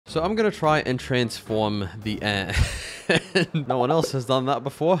So I'm gonna try and transform the air. No one else has done that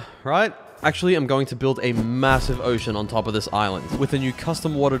before, right? Actually, I'm going to build a massive ocean on top of this island with a new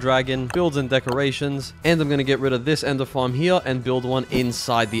custom water dragon, builds and decorations, and I'm going to get rid of this ender farm here and build one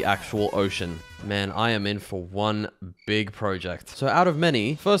inside the actual ocean. Man, I am in for one big project. So out of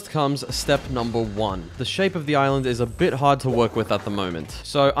many, first comes step number 1. The shape of the island is a bit hard to work with at the moment,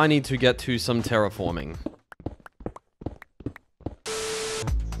 so I need to get to some terraforming.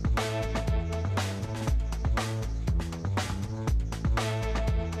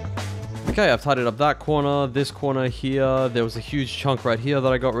 Okay, I've tidied up that corner, this corner here. There was a huge chunk right here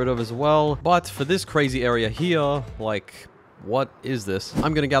that I got rid of as well. But for this crazy area here, like, what is this?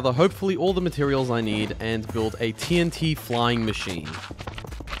 I'm gonna gather hopefully all the materials I need and build a TNT flying machine.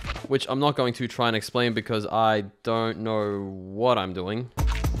 Which I'm not going to try and explain because I don't know what I'm doing.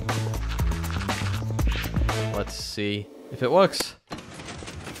 Let's see if it works.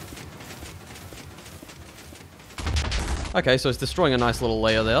 Okay, so it's destroying a nice little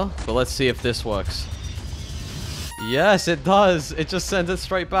layer there, but let's see if this works. Yes, it does. It just sends it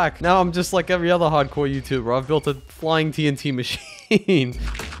straight back. Now I'm just like every other hardcore YouTuber. I've built a flying TNT machine.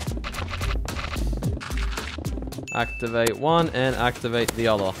 Activate one and activate the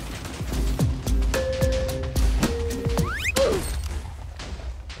other.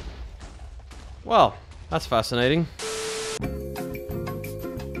 Well, that's fascinating.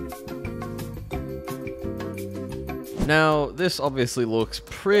 Now, this obviously looks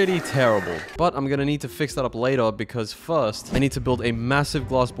pretty terrible, but I'm gonna need to fix that up later because first, I need to build a massive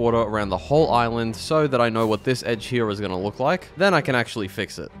glass border around the whole island so that I know what this edge here is gonna look like. Then I can actually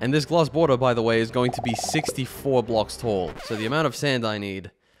fix it. And this glass border, by the way, is going to be 64 blocks tall. So the amount of sand I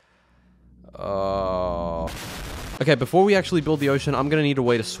need... Okay, before we actually build the ocean, I'm gonna need a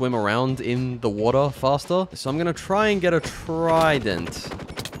way to swim around in the water faster. So I'm gonna try and get a trident.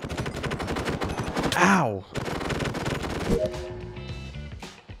 Ow!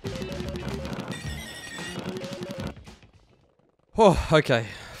 Oh, okay.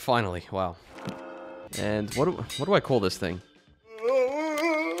 Finally. Wow. And what do I call this thing?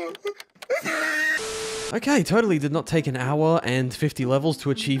 Okay, totally did not take an hour and 50 levels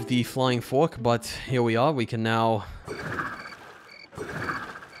to achieve the flying fork, but here we are. We can now...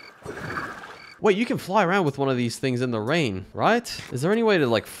 Wait, you can fly around with one of these things in the rain, right? Is there any way to,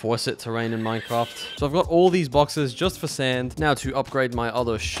 like, force it to rain in Minecraft? So I've got all these boxes just for sand. Now to upgrade my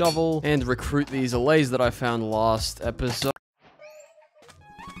other shovel and recruit these allays that I found last episode.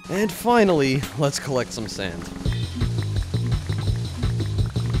 And finally, let's collect some sand.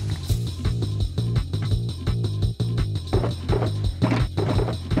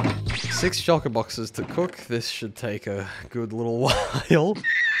 Six shulker boxes to cook. This should take a good little while.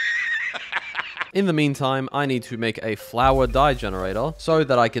 In the meantime, I need to make a flower dye generator so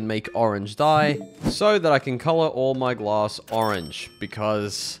that I can make orange dye, so that I can color all my glass orange,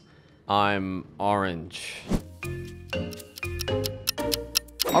 because I'm orange.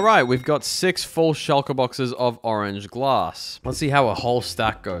 Alright, we've got 6 full shulker boxes of orange glass. Let's see how a whole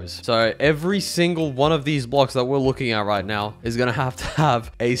stack goes. So every single one of these blocks that we're looking at right now is gonna have to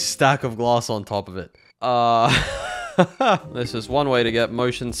have a stack of glass on top of it. This is one way to get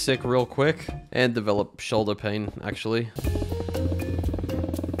motion sick real quick and develop shoulder pain, actually.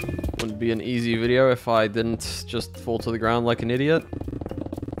 Wouldn't be an easy video if I didn't just fall to the ground like an idiot.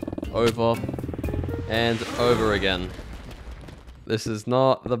 Over and over again. This is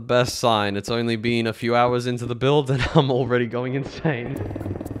not the best sign. It's only been a few hours into the build and I'm already going insane.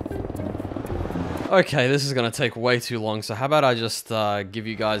 Okay, this is gonna take way too long, so how about I just give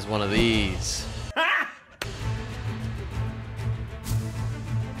you guys one of these?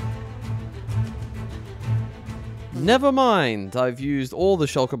 Never mind, I've used all the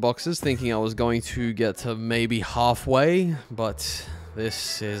shulker boxes thinking I was going to get to maybe halfway, but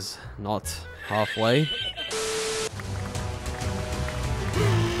this is not halfway.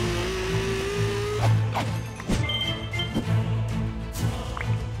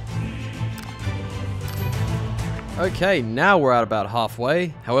 Okay, now we're at about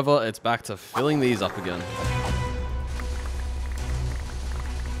halfway. However, it's back to filling these up again.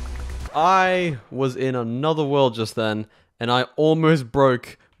 I was in another world just then, and I almost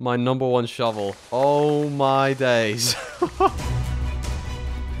broke my #1 shovel. Oh my days.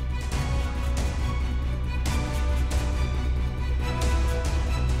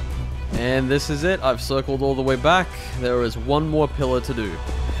 And this is it. I've circled all the way back. There is one more pillar to do.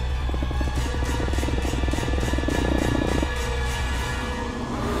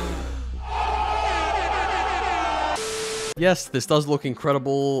 Yes, this does look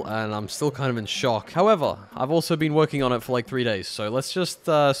incredible, and I'm still kind of in shock. However, I've also been working on it for like 3 days, so let's just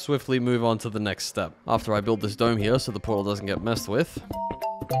swiftly move on to the next step. After I build this dome here so the portal doesn't get messed with.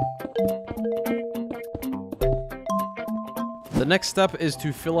 The next step is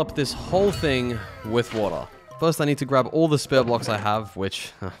to fill up this whole thing with water. First, I need to grab all the spare blocks I have,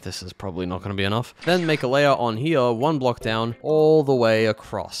 which this is probably not going to be enough. Then make a layer on here, 1 block down, all the way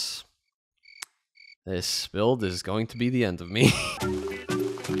across. This build is going to be the end of me.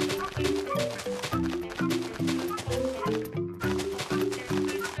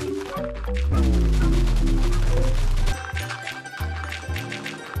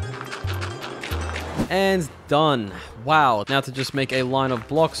 And done. Wow. Now to just make a line of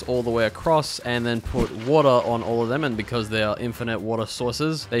blocks all the way across and then put water on all of them. And because they are infinite water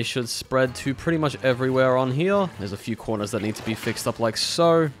sources, they should spread to pretty much everywhere on here. There's a few corners that need to be fixed up like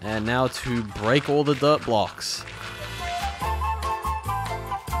so. And now to break all the dirt blocks.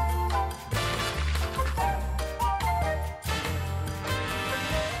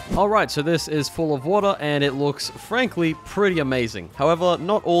 Alright, so this is full of water and it looks, frankly, pretty amazing. However,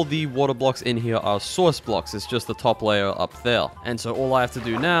 not all the water blocks in here are source blocks, it's just the top layer up there. And so all I have to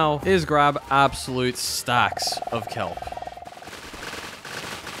do now is grab absolute stacks of kelp.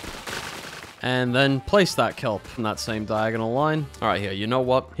 And then place that kelp in that same diagonal line. Alright, here, you know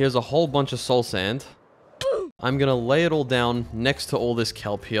what? Here's a whole bunch of soul sand. I'm gonna lay it all down next to all this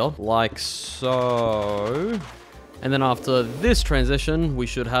kelp here, like so. And then after this transition, we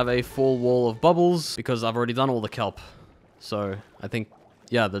should have a full wall of bubbles because I've already done all the kelp. So I think,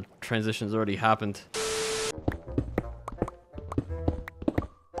 yeah, the transition's already happened.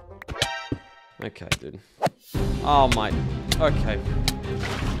 Okay, dude. Oh my, okay.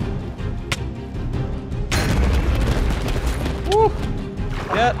 Woo!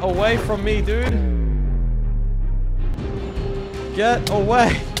 Get away from me, dude. Get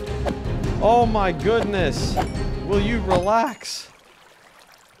away. Oh my goodness. Will you relax?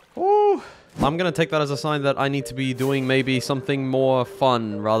 Ooh. I'm gonna take that as a sign that I need to be doing maybe something more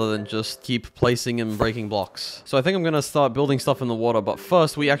fun rather than just keep placing and breaking blocks. So I think I'm gonna start building stuff in the water, but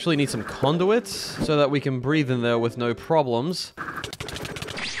first we actually need some conduits so that we can breathe in there with no problems.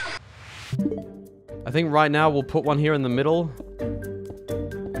 I think right now we'll put one here in the middle.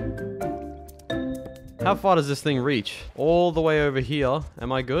 How far does this thing reach? All the way over here.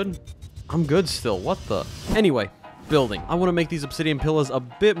 Am I good? I'm good still. What the? Anyway. Building. I want to make these obsidian pillars a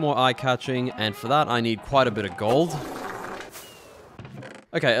bit more eye-catching, and for that I need quite a bit of gold.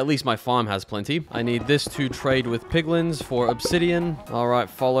 Okay, at least my farm has plenty. I need this to trade with piglins for obsidian. Alright,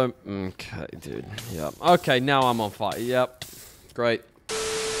 follow. Okay, dude. Yep. Okay, now I'm on fire. Yep. Great.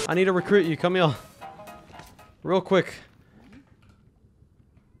 I need to recruit you. Come here. Real quick.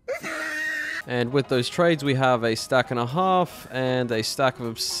 And with those trades, we have a stack and a half and a stack of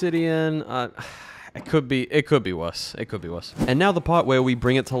obsidian. It could be worse. It could be worse. And now the part where we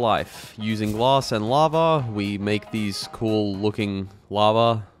bring it to life. Using glass and lava, we make these cool looking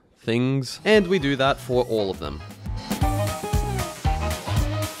lava things. And we do that for all of them.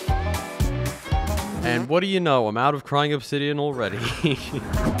 And what do you know? I'm out of crying obsidian already.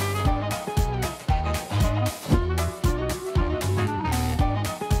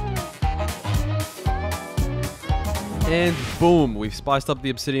 And boom, we've spiced up the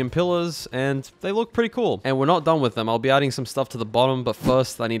obsidian pillars, and they look pretty cool. And we're not done with them. I'll be adding some stuff to the bottom, but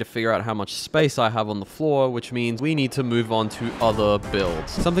first I need to figure out how much space I have on the floor, which means we need to move on to other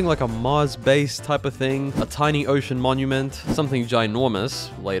builds. Something like a Mars base type of thing, a tiny ocean monument, something ginormous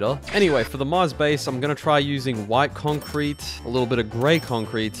later. Anyway, for the Mars base, I'm gonna try using white concrete, a little bit of gray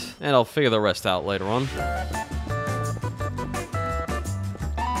concrete, and I'll figure the rest out later on.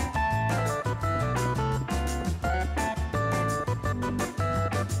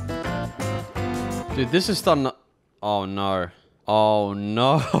 Dude, this is starting to... Oh, no. Oh,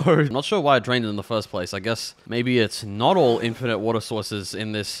 no. I'm not sure why I drained it in the first place. I guess maybe it's not all infinite water sources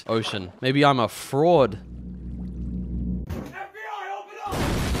in this ocean. Maybe I'm a fraud. FBI, open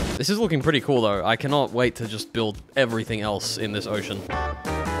up! This is looking pretty cool, though. I cannot wait to just build everything else in this ocean.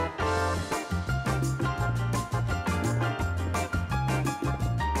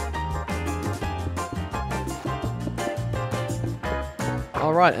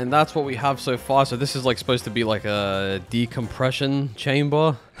 Alright, and that's what we have so far. So this is like supposed to be like a decompression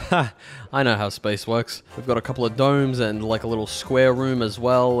chamber. Ha! I know how space works. We've got a couple of domes and like a little square room as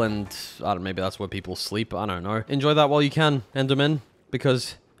well. And I don't know, maybe that's where people sleep. I don't know. Enjoy that while you can, Enderman,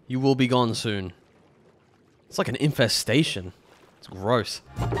 because you will be gone soon. It's like an infestation. It's gross.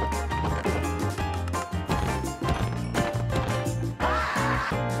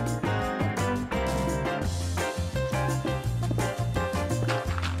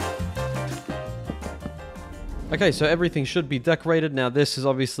 Okay, so everything should be decorated. Now this is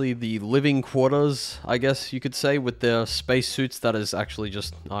obviously the living quarters, I guess you could say, with their spacesuits. That is actually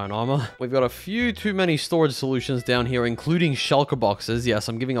just iron armor. We've got a few too many storage solutions down here, including shulker boxes. Yes,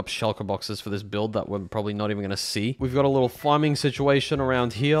 I'm giving up shulker boxes for this build that we're probably not even going to see. We've got a little farming situation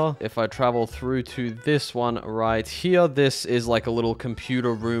around here. If I travel through to this one right here, this is like a little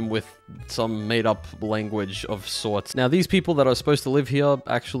computer room with some made-up language of sorts. Now, these people that are supposed to live here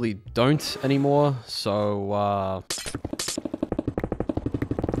actually don't anymore, so,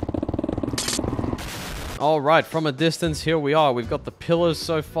 Alright, from a distance, here we are. We've got the pillars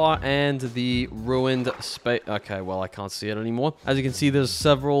so far and the ruined space. Okay, well, I can't see it anymore. As you can see, there's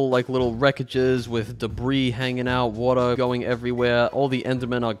several, like, little wreckages with debris hanging out, water going everywhere. All the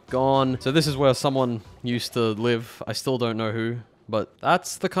Endermen are gone. So this is where someone used to live. I still don't know who. But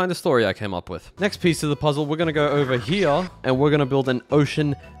that's the kind of story I came up with. Next piece of the puzzle, we're going to go over here and we're going to build an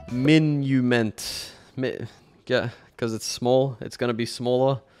ocean monument. Yeah, because it's small. It's going to be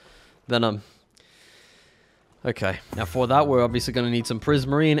smaller than Okay, now for that, we're obviously going to need some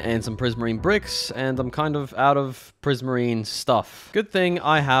prismarine and some prismarine bricks, and I'm kind of out of prismarine stuff. Good thing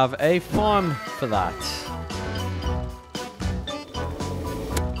I have a farm for that.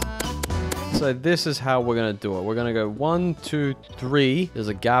 So this is how we're going to do it. We're going to go 1, 2, 3. There's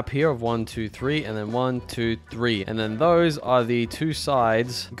a gap here of 1, 2, 3, and then 1, 2, 3. And then those are the two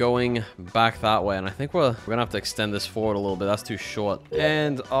sides going back that way. And I think we're going to have to extend this forward a little bit. That's too short.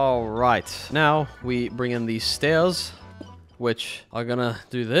 And all right. Now we bring in these stairs, which are going to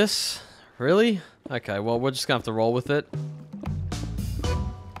do this. Really? Okay, well, we're just going to have to roll with it.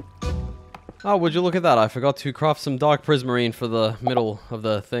 Oh, would you look at that? I forgot to craft some dark prismarine for the middle of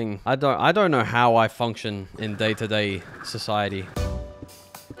the thing. I don't know how I function in day-to-day society.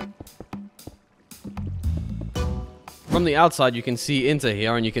 From the outside, you can see into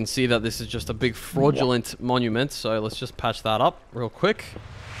here, and you can see that this is just a big fraudulent monument. So let's just patch that up real quick.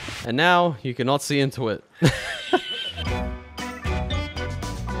 And now you cannot see into it.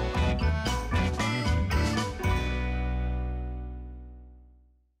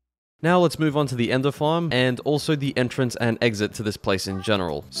 Now let's move on to the Ender Farm and also the entrance and exit to this place in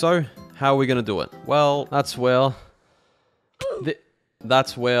general. So, how are we going to do it? Well, that's where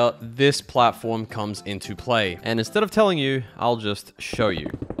this platform comes into play. And instead of telling you, I'll just show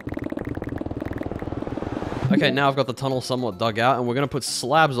you. Okay, now I've got the tunnel somewhat dug out, and we're going to put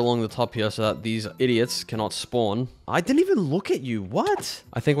slabs along the top here so that these idiots cannot spawn. I didn't even look at you. What?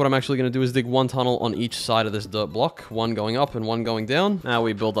 I think what I'm actually going to do is dig one tunnel on each side of this dirt block. One going up and one going down. Now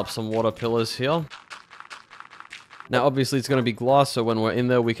we build up some water pillars here. Now, obviously, it's going to be glass, so when we're in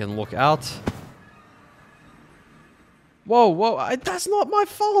there, we can look out. Whoa, whoa. That's not my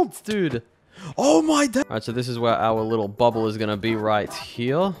fault, dude. Oh, my God. All right, so this is where our little bubble is going to be right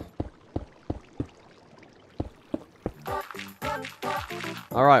here.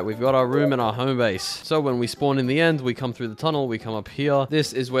 Alright, we've got our room and our home base. So when we spawn in the end, we come through the tunnel, we come up here.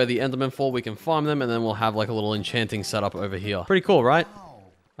 This is where the Endermen fall, we can farm them, and then we'll have like a little enchanting setup over here. Pretty cool, right?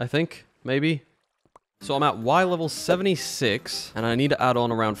 I think, maybe. So I'm at Y level 76, and I need to add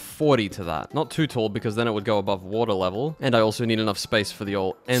on around 40 to that. Not too tall, because then it would go above water level. And I also need enough space for the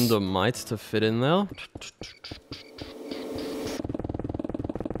old Endermite to fit in there.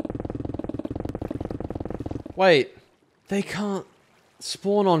 Wait, they can't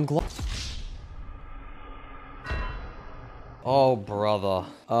spawn on glass. Oh, brother.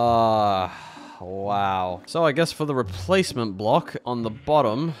 Wow. So I guess for the replacement block on the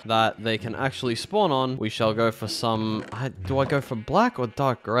bottom that they can actually spawn on, we shall go for some... do I go for black or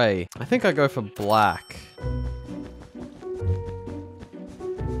dark gray? I think I go for black.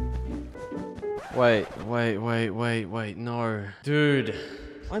 Wait, no. Dude,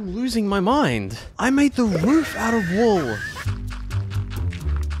 I'm losing my mind. I made the roof out of wool.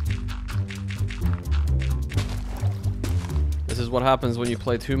 This is what happens when you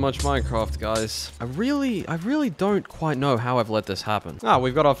play too much Minecraft, guys. I really don't quite know how I've let this happen. Ah,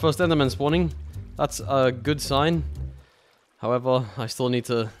 we've got our first Enderman spawning. That's a good sign. However, I still need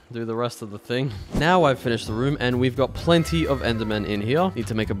to do the rest of the thing. Now I've finished the room, and we've got plenty of Endermen in here. Need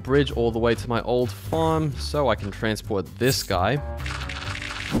to make a bridge all the way to my old farm, so I can transport this guy.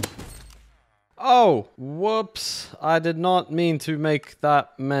 Oh, whoops. I did not mean to make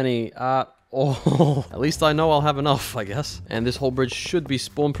that many at all. At least I know I'll have enough, I guess. And this whole bridge should be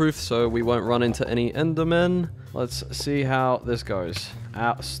spawn-proof, so we won't run into any Endermen. Let's see how this goes.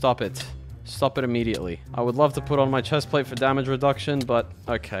 Stop it. Stop it immediately. I would love to put on my chest plate for damage reduction, but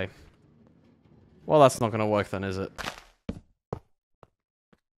okay. Well, that's not gonna work then, is it?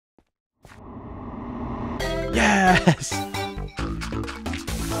 Yes!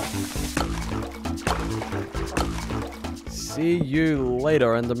 See you later,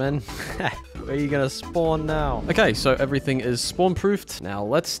 Enderman. Where are you gonna spawn now? Okay, so everything is spawn-proofed. Now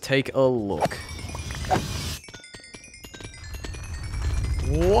let's take a look.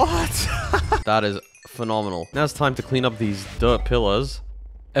 What? That is phenomenal. Now it's time to clean up these dirt pillars.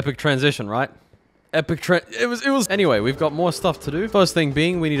 Epic transition, right? It was. Anyway, we've got more stuff to do. First thing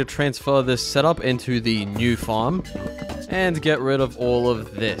being, we need to transfer this setup into the new farm and get rid of all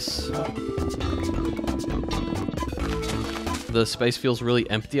of this. The space feels really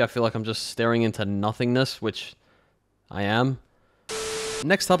empty. I feel like I'm just staring into nothingness, which I am.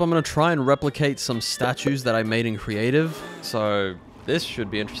 Next up, I'm going to try and replicate some statues that I made in creative. So this should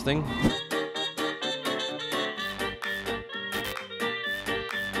be interesting.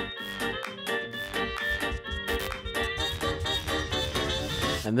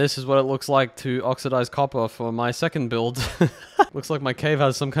 And this is what it looks like to oxidize copper for my second build. Looks like my cave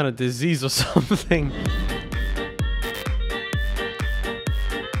has some kind of disease or something.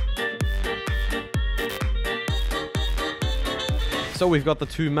 So we've got the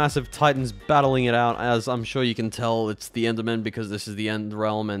two massive titans battling it out. As I'm sure you can tell, it's the Enderman because this is the end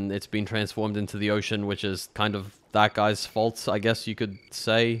realm and it's been transformed into the ocean, which is kind of that guy's fault, I guess you could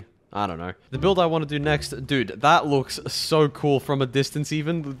say. I don't know. The build I want to do next, dude, that looks so cool from a distance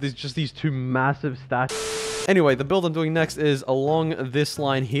even. There's just these two massive statues. Anyway, the build I'm doing next is along this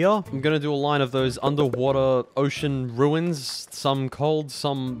line here. I'm going to do a line of those underwater ocean ruins. Some cold,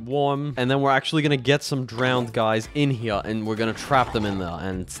 some warm. And then we're actually going to get some drowned guys in here and we're going to trap them in there.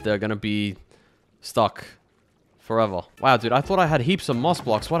 And they're going to be stuck forever. Wow, dude, I thought I had heaps of moss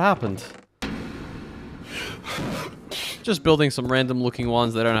blocks. What happened? Just building some random looking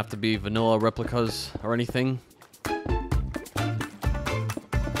ones. They don't have to be vanilla replicas or anything.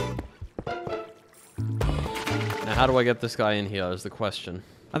 Now, how do I get this guy in here is the question.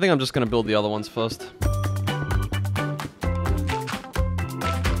 I think I'm just going to build the other ones first.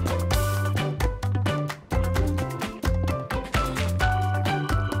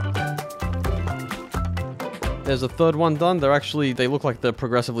 There's a third one done. They look like they're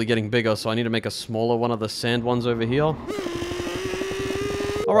progressively getting bigger, so I need to make a smaller one of the sand ones over here.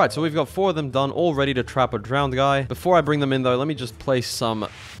 Alright, so we've got 4 of them done, all ready to trap a drowned guy. Before I bring them in though, let me just place some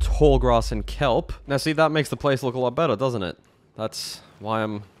tall grass and kelp. Now see, that makes the place look a lot better, doesn't it? That's why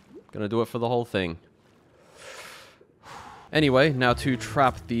I'm gonna do it for the whole thing. Anyway, now to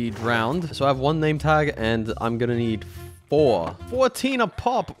trap the drowned. So I have 1 name tag, and I'm gonna need 4. 14 a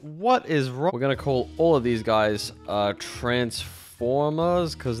pop! What is wrong? We're gonna call all of these guys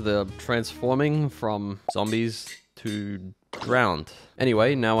Transformers, because they're transforming from zombies to drowned.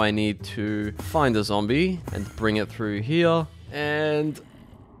 Anyway, now I need to find a zombie and bring it through here, and...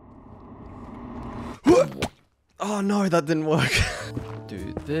 Oh no, that didn't work.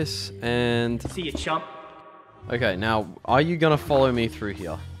 Do this, and... See you, chump. Okay, now, are you gonna follow me through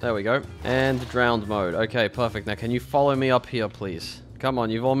here? There we go. And drowned mode. Okay, perfect. Now, can you follow me up here, please? Come on,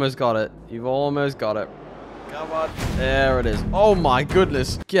 you've almost got it. You've almost got it. Come on. There it is. Oh my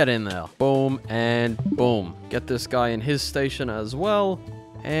goodness. Get in there. Boom and boom. Get this guy in his station as well.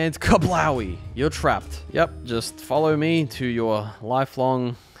 And kablowie. You're trapped. Yep, just follow me to your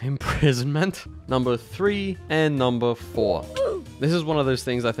lifelong imprisonment. Number 3 and number 4. This is one of those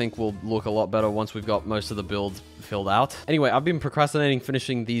things I think will look a lot better once we've got most of the build filled out. Anyway, I've been procrastinating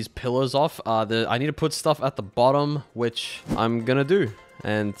finishing these pillars off. I need to put stuff at the bottom, which I'm gonna do.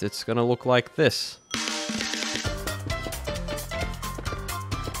 And it's gonna look like this.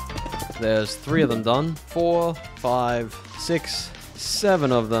 There's 3 of them done. 4, 5, 6,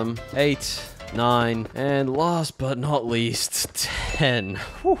 7 of them. 8, 9, and last but not least, 10.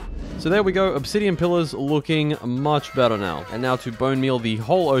 Whew. So there we go, obsidian pillars looking much better now. And now to bone meal the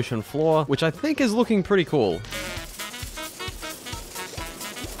whole ocean floor, which I think is looking pretty cool.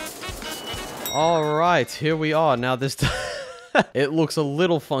 Alright, here we are. Now this... It looks a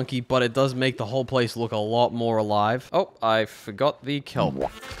little funky, but it does make the whole place look a lot more alive. Oh, I forgot the kelp.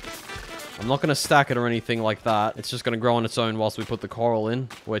 I'm not going to stack it or anything like that. It's just going to grow on its own whilst we put the coral in,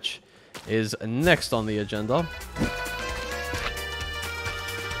 which is next on the agenda.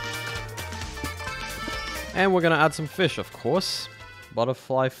 And we're going to add some fish, of course.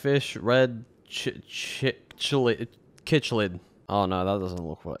 Butterfly fish, red kitchlid. Oh no, that doesn't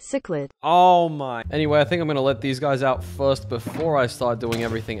look right. Cichlid. Oh my. Anyway, I think I'm going to let these guys out first before I start doing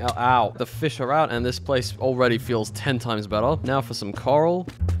everything else. Ow. The fish are out and this place already feels 10 times better. Now for some coral.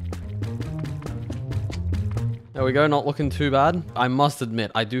 There we go, not looking too bad. I must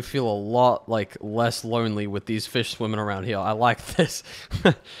admit, I do feel a lot, less lonely with these fish swimming around here. I like this.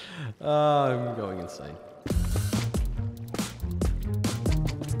 I'm going insane.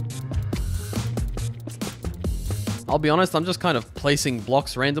 I'll be honest, I'm just kind of placing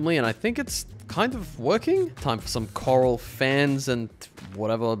blocks randomly, and I think it's kind of working. Time for some coral fans and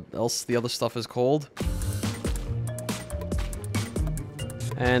whatever else the other stuff is called.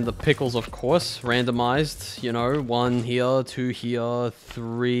 And the pickles, of course, randomized, you know, 1 here, 2 here,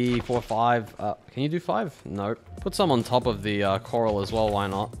 3, 4, 5. Can you do 5? No. Put some on top of the coral as well, why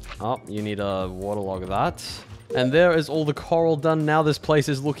not? Oh, you need to waterlog that. And there is all the coral done. Now this place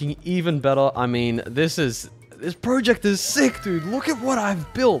is looking even better. I mean, this project is sick, dude. Look at what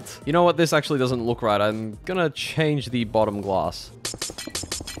I've built. You know what? This actually doesn't look right. I'm gonna change the bottom glass.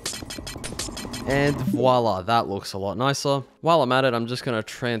 And voila, that looks a lot nicer. While I'm at it, I'm just gonna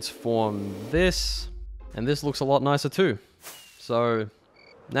transform this. And this looks a lot nicer too. So,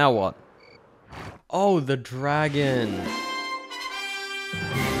 now what? Oh, the dragon.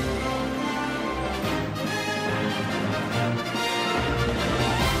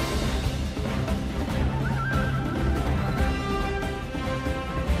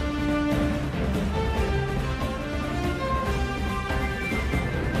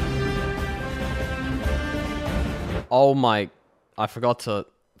 Oh my, I forgot to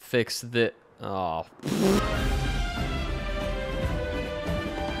fix the, oh.